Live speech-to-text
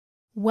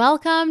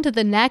Welcome to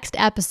the next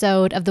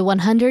episode of the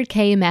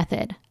 100K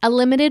Method, a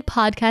limited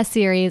podcast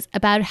series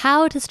about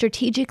how to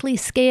strategically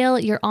scale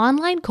your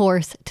online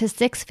course to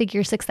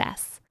six-figure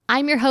success.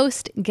 I'm your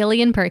host,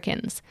 Gillian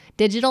Perkins,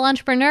 digital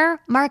entrepreneur,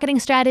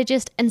 marketing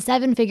strategist, and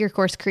seven-figure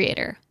course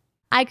creator.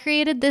 I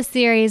created this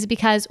series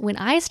because when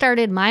I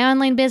started my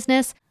online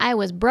business, I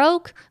was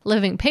broke,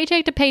 living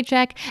paycheck to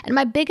paycheck, and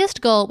my biggest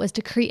goal was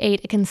to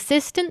create a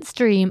consistent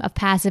stream of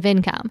passive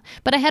income,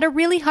 but I had a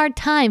really hard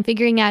time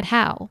figuring out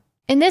how.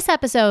 In this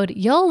episode,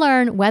 you'll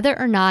learn whether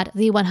or not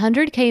the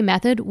 100K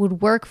method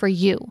would work for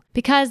you,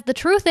 because the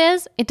truth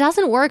is, it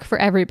doesn't work for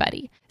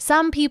everybody.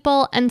 Some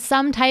people and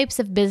some types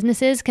of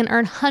businesses can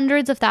earn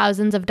hundreds of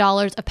thousands of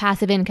dollars of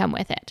passive income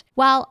with it,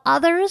 while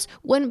others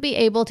wouldn't be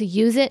able to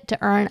use it to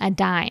earn a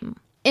dime.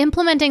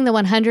 Implementing the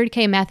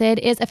 100K method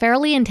is a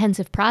fairly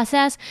intensive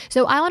process,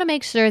 so I want to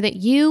make sure that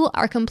you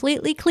are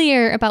completely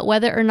clear about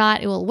whether or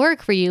not it will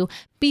work for you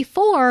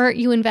before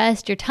you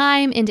invest your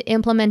time into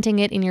implementing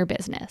it in your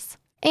business.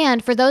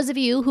 And for those of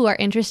you who are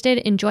interested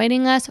in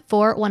joining us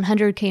for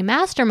 100K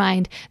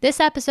Mastermind, this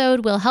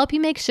episode will help you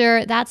make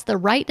sure that's the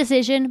right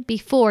decision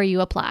before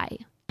you apply.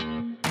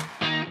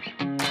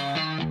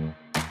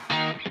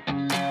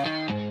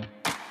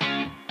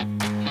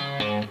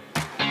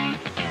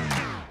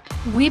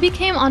 We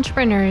became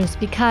entrepreneurs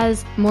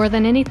because, more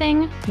than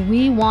anything,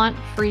 we want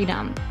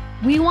freedom.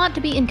 We want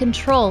to be in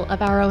control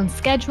of our own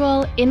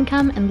schedule,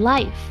 income, and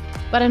life.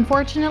 But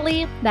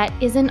unfortunately, that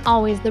isn't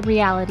always the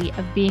reality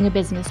of being a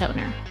business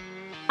owner.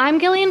 I'm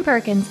Gillian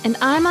Perkins, and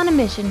I'm on a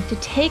mission to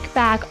take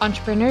back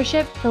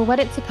entrepreneurship for what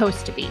it's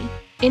supposed to be.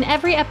 In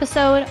every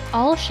episode,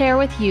 I'll share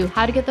with you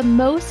how to get the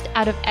most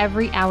out of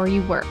every hour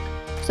you work,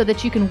 so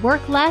that you can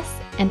work less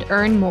and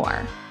earn more.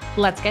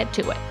 Let's get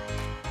to it.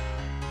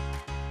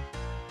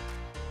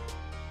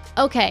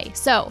 Okay,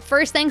 so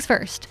first things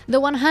first,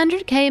 the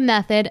 100K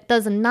method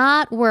does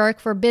not work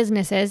for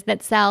businesses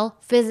that sell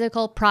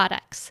physical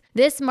products.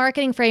 This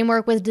marketing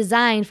framework was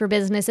designed for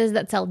businesses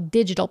that sell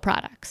digital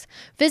products.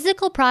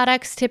 Physical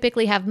products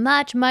typically have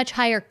much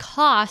higher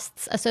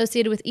costs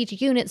associated with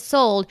each unit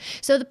sold,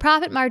 so the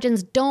profit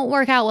margins don't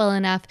work out well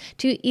enough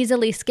to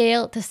easily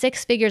scale to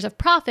six figures of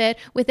profit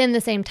within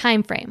the same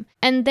time frame.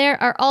 And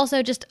there are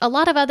also just a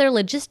lot of other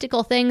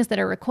logistical things that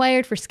are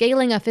required for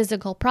scaling a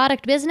physical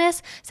product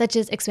business, such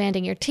as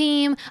expanding your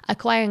team,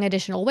 acquiring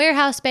additional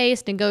warehouse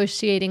space,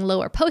 negotiating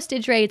lower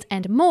postage rates,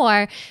 and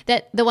more,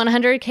 that the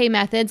 100K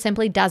method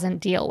simply doesn't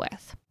deal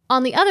with.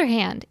 On the other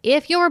hand,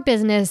 if your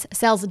business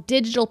sells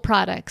digital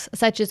products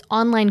such as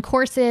online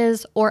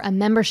courses or a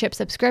membership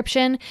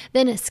subscription,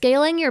 then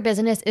scaling your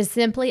business is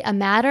simply a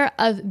matter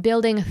of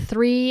building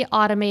 3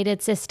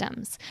 automated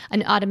systems: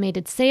 an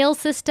automated sales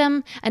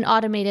system, an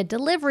automated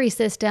delivery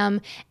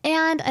system,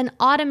 and an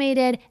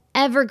automated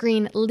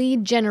evergreen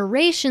lead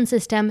generation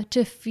system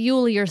to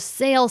fuel your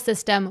sales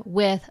system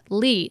with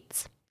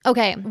leads.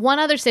 Okay, one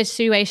other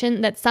situation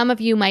that some of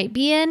you might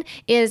be in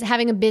is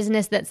having a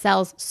business that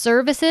sells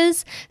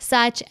services,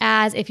 such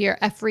as if you're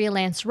a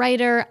freelance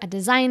writer, a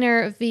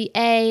designer,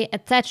 VA,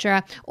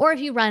 etc., or if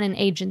you run an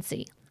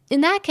agency.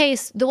 In that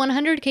case, the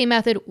 100K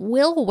method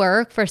will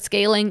work for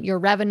scaling your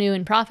revenue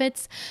and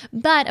profits,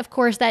 but of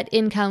course that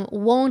income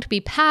won't be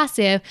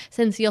passive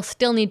since you'll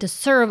still need to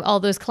serve all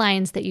those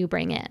clients that you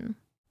bring in.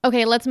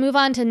 Okay, let's move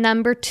on to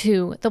number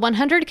 2. The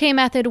 100K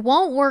method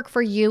won't work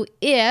for you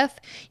if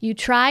you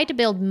try to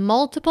build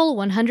multiple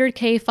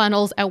 100K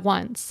funnels at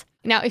once.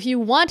 Now, if you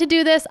want to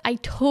do this, I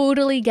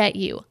totally get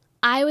you.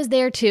 I was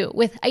there too,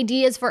 with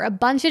ideas for a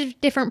bunch of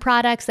different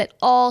products that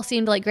all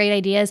seemed like great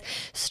ideas,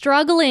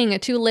 struggling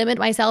to limit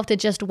myself to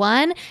just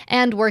one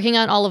and working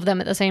on all of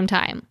them at the same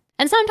time.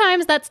 And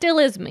sometimes that still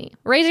is me.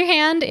 Raise your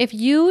hand if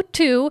you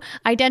too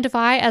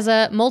identify as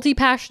a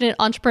multi-passionate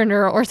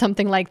entrepreneur or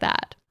something like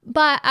that.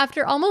 But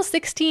after almost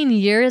 16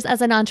 years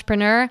as an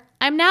entrepreneur,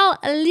 I'm now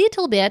a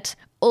little bit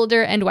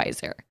older and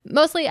wiser.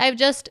 Mostly, I've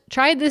just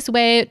tried this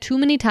way too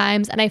many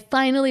times, and I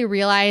finally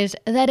realized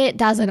that it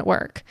doesn't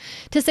work.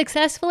 To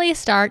successfully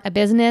start a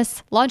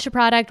business, launch a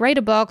product, write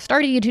a book,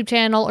 start a YouTube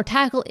channel, or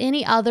tackle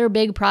any other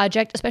big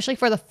project, especially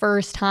for the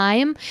first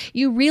time,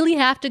 you really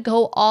have to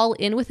go all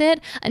in with it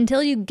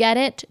until you get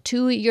it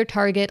to your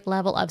target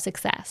level of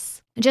success.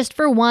 Just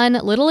for one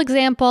little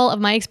example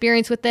of my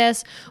experience with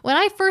this, when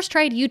I first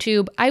tried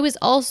YouTube, I was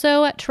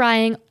also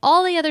trying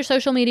all the other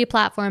social media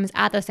platforms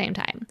at the same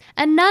time,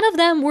 and none of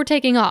them were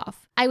taking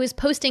off. I was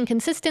posting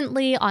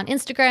consistently on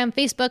Instagram,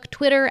 Facebook,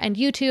 Twitter, and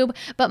YouTube,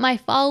 but my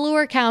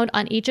follower count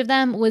on each of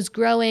them was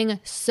growing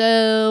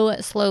so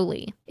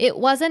slowly. It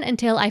wasn't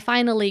until I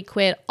finally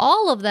quit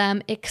all of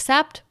them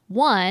except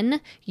one,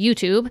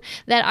 YouTube,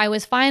 that I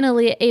was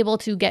finally able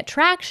to get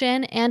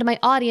traction and my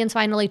audience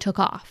finally took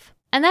off.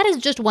 And that is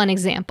just one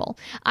example.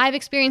 I've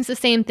experienced the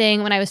same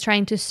thing when I was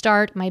trying to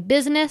start my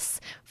business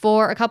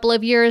for a couple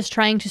of years,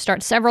 trying to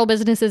start several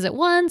businesses at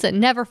once and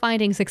never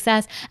finding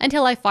success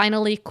until I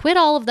finally quit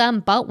all of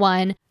them but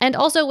one. And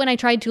also when I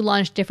tried to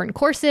launch different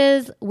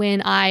courses,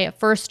 when I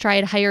first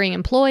tried hiring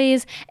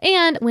employees,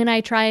 and when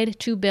I tried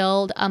to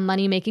build a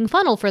money-making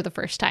funnel for the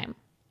first time.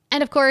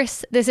 And of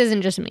course, this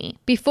isn't just me.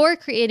 Before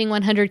creating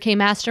 100K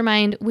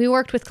Mastermind, we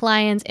worked with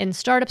clients in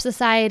Startup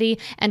Society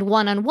and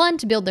one-on-one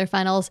to build their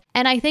funnels.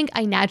 And I think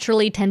I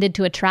naturally tended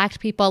to attract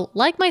people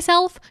like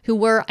myself who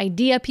were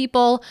idea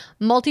people,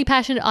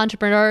 multi-passionate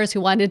entrepreneurs who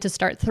wanted to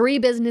start 3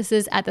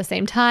 businesses at the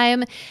same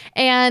time.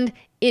 And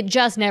it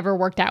just never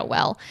worked out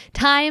well.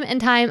 Time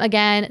and time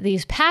again,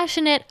 these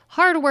passionate,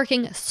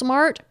 hardworking,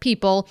 smart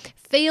people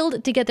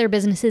failed to get their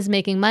businesses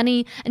making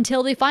money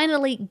until they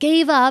finally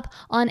gave up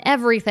on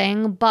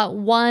everything but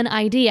one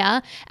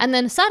idea, and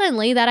then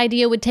suddenly that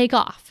idea would take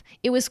off.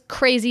 It was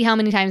crazy how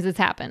many times this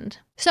happened.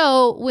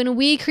 So when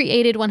we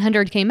created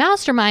 100K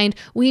Mastermind,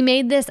 we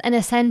made this an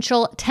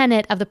essential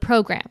tenet of the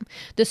program.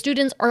 The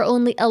students are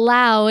only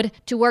allowed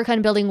to work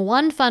on building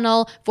one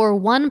funnel for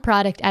one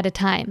product at a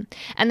time.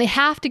 And they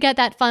have to get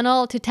that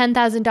funnel to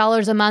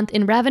 $10,000 a month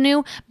in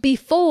revenue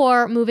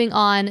before moving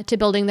on to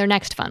building their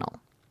next funnel.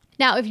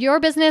 Now, if your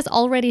business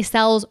already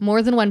sells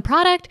more than one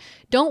product,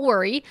 don't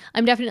worry.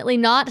 I'm definitely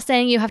not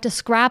saying you have to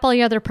scrap all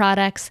your other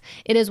products.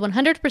 It is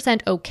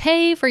 100%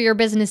 okay for your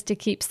business to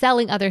keep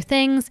selling other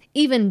things,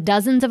 even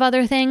dozens of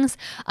other things.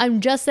 I'm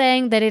just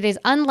saying that it is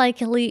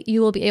unlikely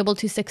you will be able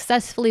to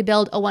successfully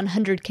build a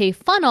 100K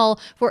funnel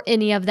for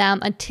any of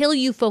them until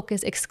you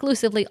focus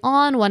exclusively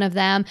on one of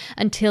them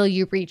until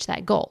you reach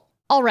that goal.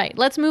 All right,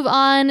 let's move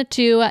on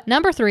to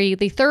number 3,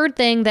 the third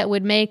thing that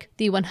would make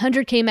the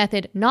 100K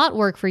method not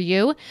work for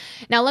you.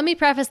 Now, let me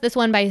preface this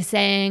one by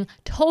saying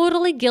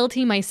totally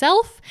guilty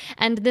myself,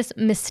 and this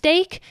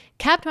mistake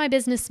kept my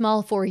business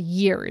small for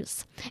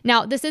years.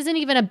 Now, this isn't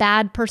even a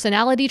bad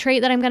personality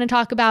trait that I'm going to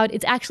talk about.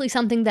 It's actually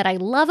something that I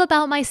love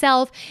about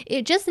myself.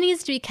 It just needs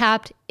to be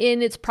kept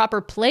in its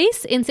proper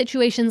place in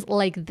situations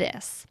like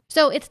this.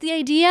 So it's the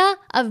idea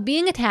of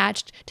being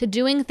attached to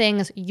doing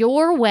things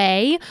your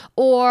way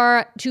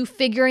or to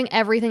figuring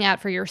everything out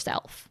for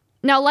yourself.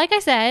 Now, like I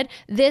said,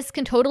 this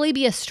can totally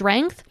be a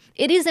strength.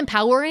 It is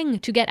empowering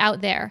to get out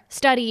there,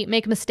 study,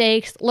 make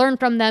mistakes, learn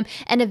from them,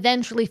 and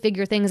eventually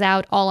figure things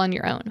out all on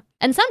your own.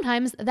 And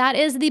sometimes that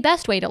is the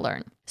best way to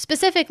learn.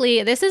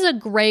 Specifically, this is a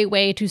great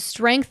way to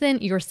strengthen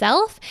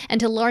yourself and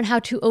to learn how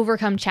to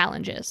overcome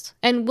challenges.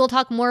 And we'll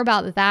talk more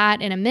about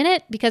that in a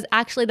minute because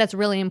actually that's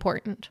really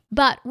important.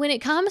 But when it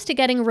comes to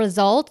getting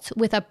results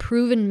with a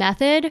proven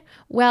method,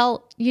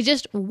 well, you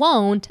just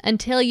won't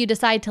until you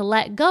decide to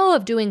let go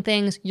of doing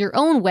things your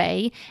own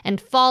way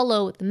and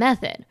follow the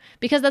method.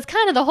 Because that's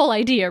kind of the whole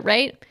idea,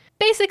 right?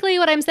 Basically,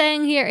 what I'm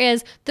saying here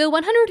is the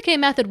 100K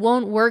method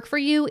won't work for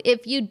you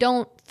if you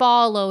don't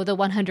follow the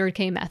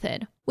 100K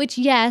method. Which,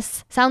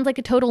 yes, sounds like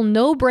a total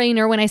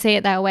no-brainer when I say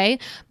it that way,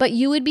 but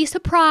you would be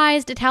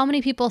surprised at how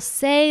many people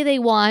say they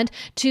want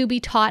to be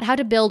taught how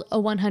to build a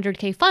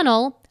 100K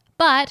funnel,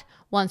 but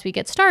once we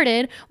get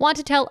started, want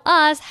to tell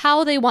us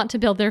how they want to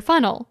build their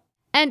funnel.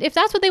 And if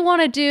that's what they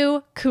want to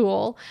do,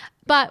 cool.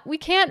 But we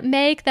can't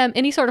make them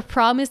any sort of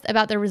promise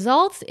about the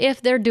results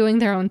if they're doing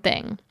their own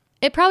thing.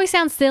 It probably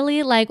sounds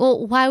silly, like,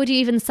 well, why would you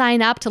even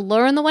sign up to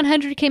learn the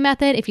 100K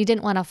method if you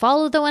didn't want to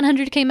follow the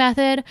 100K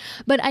method?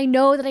 But I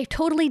know that I've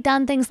totally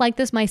done things like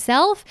this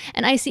myself,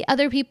 and I see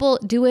other people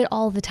do it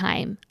all the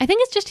time. I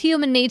think it's just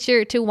human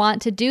nature to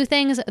want to do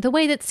things the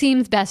way that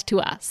seems best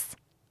to us.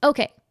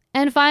 Okay,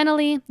 and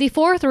finally, the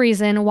fourth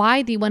reason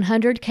why the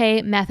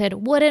 100K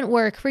method wouldn't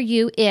work for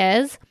you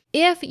is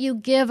if you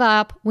give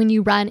up when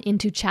you run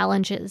into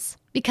challenges.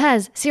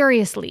 Because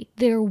seriously,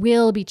 there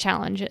will be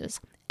challenges.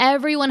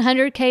 Every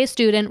 100K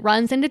student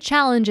runs into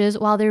challenges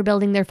while they're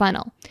building their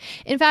funnel.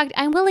 In fact,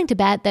 I'm willing to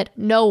bet that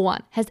no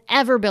one has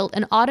ever built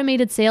an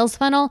automated sales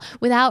funnel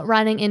without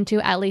running into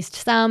at least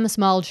some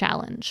small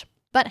challenge.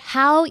 But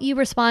how you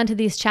respond to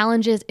these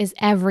challenges is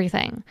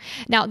everything.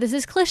 Now, this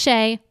is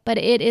cliche, but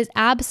it is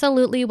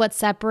absolutely what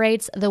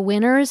separates the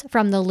winners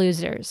from the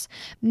losers.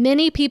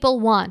 Many people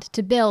want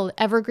to build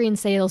evergreen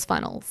sales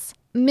funnels.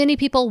 Many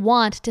people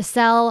want to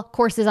sell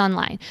courses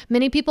online.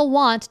 Many people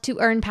want to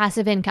earn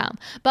passive income,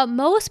 but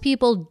most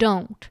people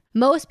don't.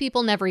 Most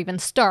people never even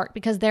start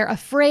because they're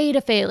afraid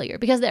of failure,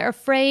 because they're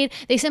afraid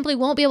they simply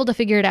won't be able to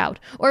figure it out,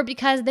 or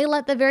because they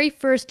let the very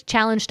first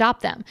challenge stop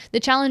them, the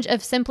challenge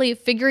of simply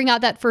figuring out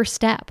that first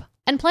step.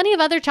 And plenty of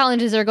other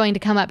challenges are going to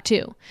come up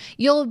too.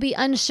 You'll be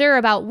unsure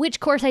about which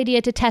course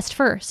idea to test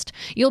first.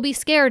 You'll be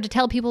scared to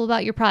tell people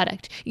about your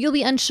product. You'll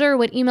be unsure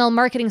what email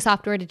marketing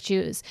software to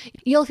choose.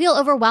 You'll feel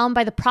overwhelmed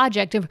by the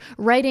project of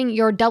writing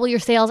your double your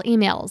sales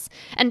emails.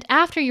 And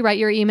after you write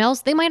your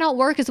emails, they might not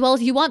work as well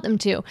as you want them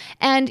to,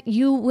 and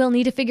you will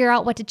need to figure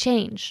out what to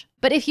change.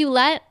 But if you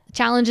let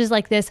challenges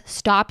like this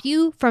stop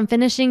you from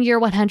finishing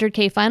your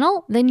 100K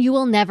funnel, then you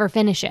will never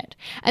finish it.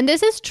 And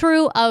this is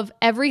true of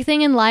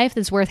everything in life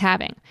that's worth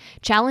having.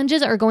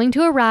 Challenges are going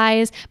to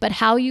arise, but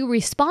how you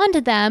respond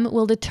to them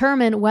will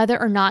determine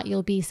whether or not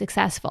you'll be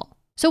successful.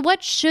 So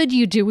what should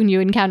you do when you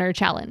encounter a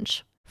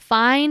challenge?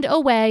 Find a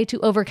way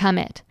to overcome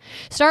it.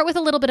 Start with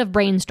a little bit of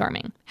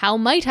brainstorming. How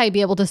might I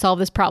be able to solve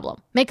this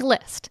problem? Make a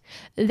list.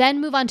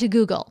 Then move on to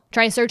Google.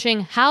 Try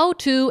searching how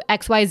to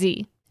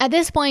XYZ. At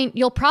this point,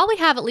 you'll probably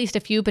have at least a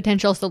few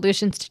potential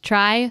solutions to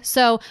try.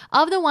 So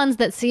of the ones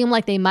that seem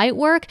like they might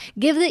work,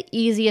 give the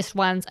easiest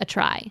ones a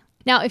try.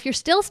 Now, if you're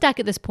still stuck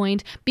at this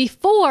point,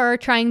 before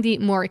trying the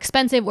more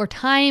expensive or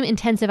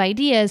time-intensive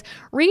ideas,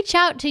 reach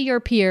out to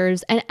your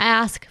peers and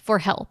ask for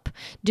help.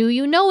 Do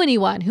you know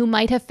anyone who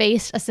might have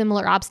faced a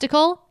similar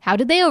obstacle? How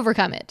did they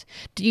overcome it?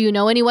 Do you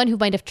know anyone who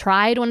might have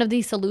tried one of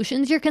these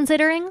solutions you're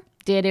considering?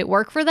 Did it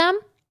work for them?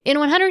 In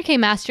 100K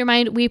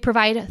Mastermind, we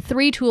provide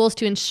 3 tools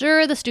to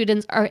ensure the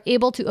students are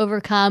able to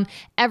overcome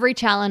every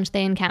challenge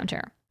they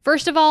encounter.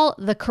 First of all,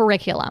 the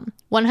curriculum.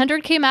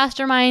 100K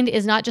Mastermind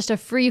is not just a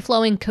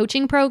free-flowing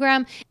coaching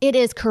program, it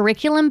is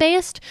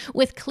curriculum-based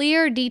with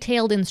clear,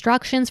 detailed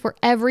instructions for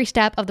every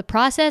step of the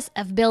process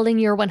of building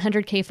your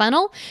 100K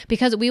funnel,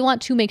 because we want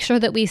to make sure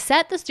that we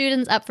set the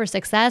students up for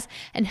success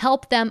and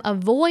help them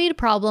avoid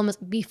problems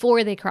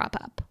before they crop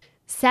up.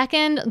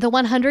 Second, the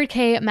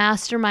 100K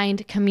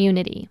Mastermind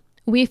community.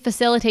 We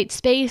facilitate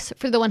space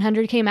for the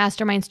 100K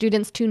Mastermind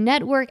students to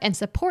network and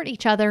support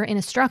each other in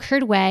a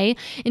structured way,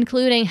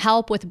 including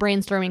help with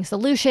brainstorming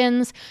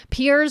solutions,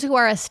 peers who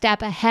are a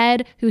step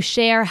ahead who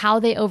share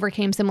how they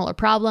overcame similar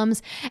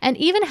problems, and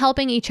even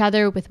helping each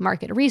other with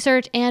market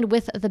research and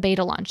with the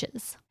beta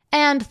launches.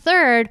 And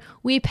third,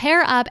 we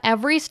pair up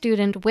every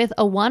student with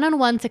a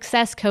one-on-one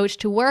success coach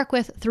to work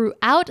with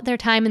throughout their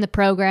time in the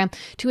program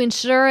to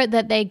ensure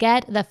that they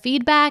get the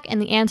feedback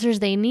and the answers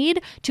they need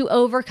to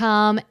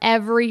overcome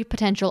every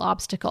potential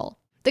obstacle.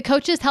 The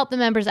coaches help the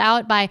members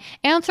out by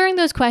answering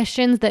those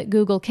questions that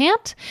Google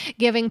can't,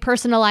 giving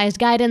personalized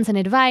guidance and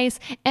advice,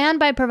 and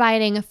by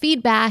providing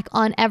feedback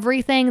on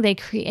everything they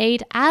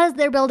create as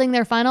they're building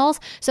their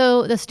funnels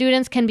so the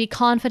students can be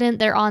confident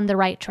they're on the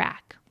right track.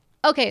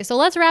 Okay, so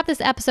let's wrap this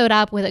episode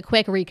up with a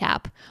quick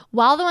recap.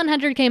 While the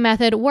 100K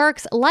method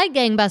works like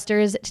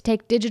gangbusters to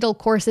take digital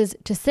courses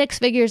to 6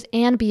 figures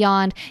and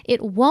beyond,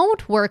 it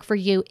won't work for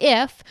you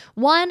if,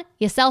 1,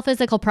 you sell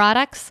physical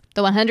products.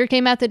 The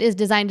 100K method is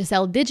designed to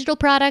sell digital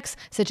products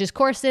such as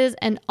courses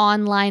and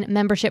online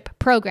membership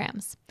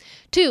programs.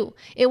 2,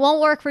 it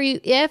won't work for you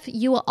if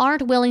you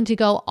aren't willing to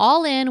go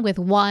all in with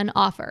one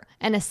offer.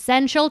 An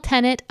essential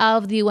tenet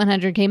of the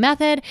 100K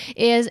method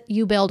is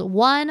you build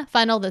one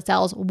funnel that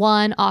sells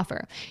one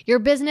offer. Your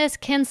business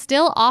can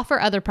still offer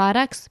other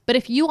products, but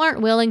if you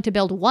aren't willing to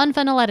build one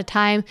funnel at a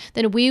time,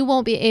 then we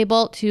won't be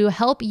able to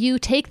help you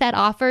take that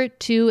offer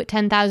to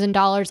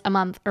 $10,000 a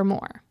month or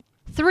more.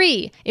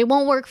 3, it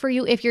won't work for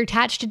you if you're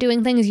attached to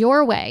doing things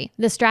your way.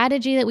 The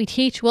strategy that we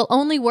teach will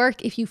only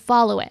work if you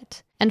follow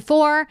it. And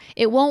 4,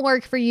 it won't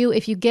work for you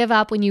if you give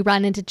up when you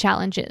run into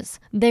challenges.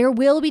 There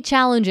will be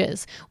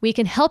challenges. We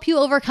can help you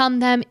overcome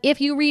them if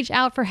you reach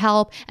out for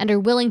help and are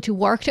willing to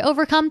work to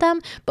overcome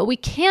them, but we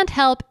can't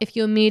help if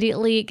you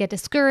immediately get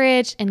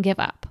discouraged and give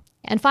up.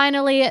 And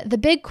finally, the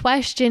big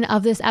question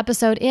of this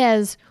episode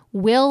is,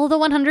 will the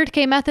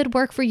 100K method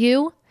work for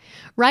you?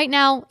 Right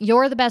now,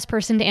 you're the best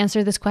person to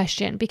answer this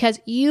question because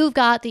you've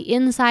got the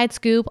inside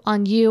scoop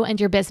on you and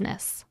your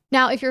business.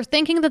 Now, if you're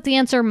thinking that the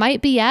answer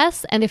might be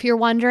yes, and if you're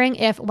wondering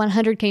if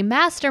 100K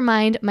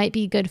Mastermind might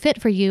be a good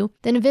fit for you,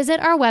 then visit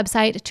our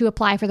website to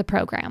apply for the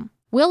program.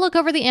 We'll look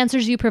over the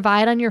answers you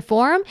provide on your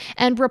form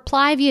and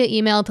reply via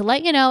email to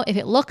let you know if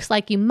it looks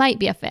like you might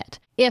be a fit.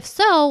 If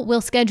so,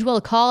 we'll schedule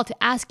a call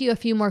to ask you a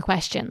few more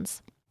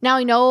questions. Now,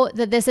 I know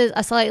that this is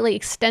a slightly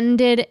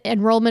extended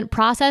enrollment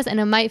process and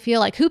it might feel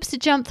like hoops to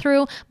jump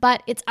through,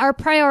 but it's our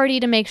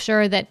priority to make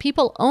sure that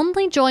people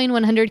only join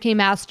 100K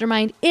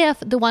Mastermind if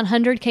the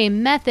 100K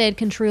method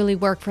can truly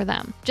work for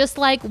them. Just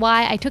like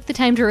why I took the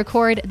time to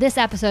record this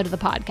episode of the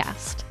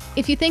podcast.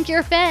 If you think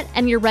you're a fit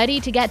and you're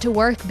ready to get to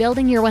work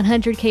building your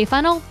 100K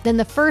funnel, then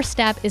the first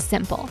step is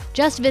simple.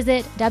 Just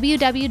visit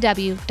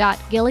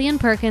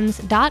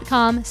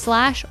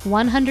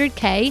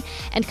www.gillianperkins.com/100K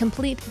and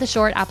complete the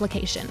short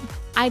application.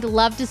 I'd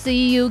love to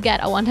see you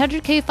get a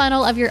 100K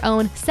funnel of your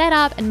own set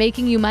up and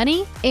making you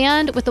money.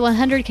 And with the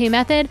 100K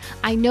method,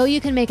 I know you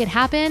can make it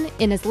happen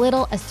in as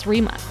little as 3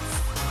 months.